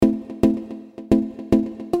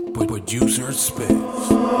producer spits.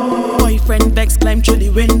 Boyfriend vex climb through the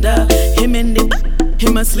window. Him in the back,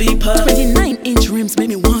 him a sleeper. 29-inch rims made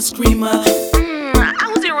me want screamer.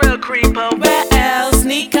 I was a real creeper. Where else?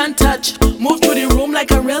 Sneak and touch. Move through the room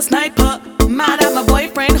like a real sniper. Mad at my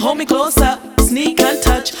boyfriend, hold me closer. Sneak and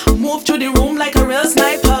touch. Move through the room like a real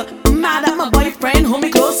sniper. Mad at my boyfriend, hold me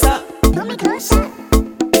closer. Hold me closer.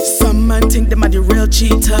 Some man think them are the real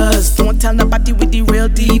cheaters. Don't tell nobody with the real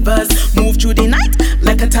divas. Move through the night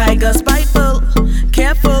like a tiger, spiteful.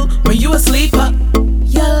 Careful when you a sleeper.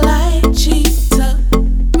 You like cheater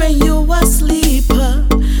when you a sleeper.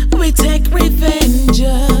 We take revenge.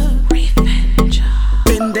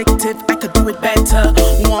 Vindictive, I could do it better.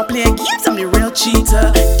 Won't play games, I'm the real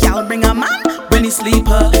cheater. Gal bring a man when he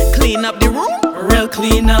sleeper. Clean up the room, real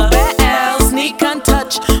cleaner. Where else? Sneak and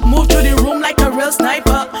touch. Move through the room like a real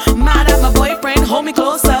sniper. Mad at my boyfriend, hold me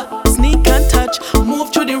closer. Sneak and touch.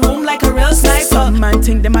 Move through the room like a real sniper. Some man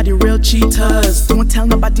think them are the real cheaters. Don't tell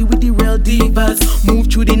nobody with the real divas. Move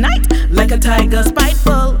through the night like a tiger,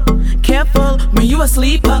 spiteful. Careful when you a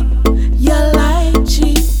sleeper. You like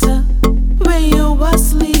cheater when you a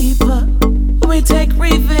sleeper. We take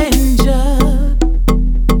revenge.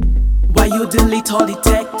 Why you delete all the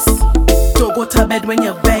texts? Don't go to bed when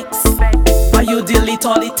you're vexed. Why you delete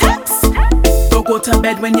all the texts? Don't go to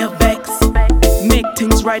bed when you're vexed. Make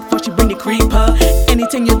things right before she bring the creeper.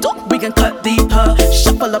 Anything you do, we can cut deeper.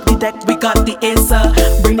 Shuffle up the deck, we got the acer.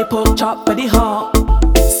 Bring the pork chop for the heart.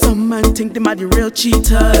 Some man think them are the real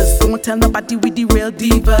cheaters. Don't tell nobody with the real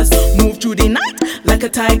divas. Move through the night like a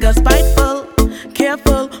tiger, spiteful.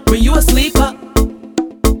 Careful when you a sleeper.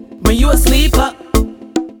 When you a sleeper.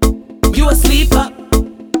 You a sleeper.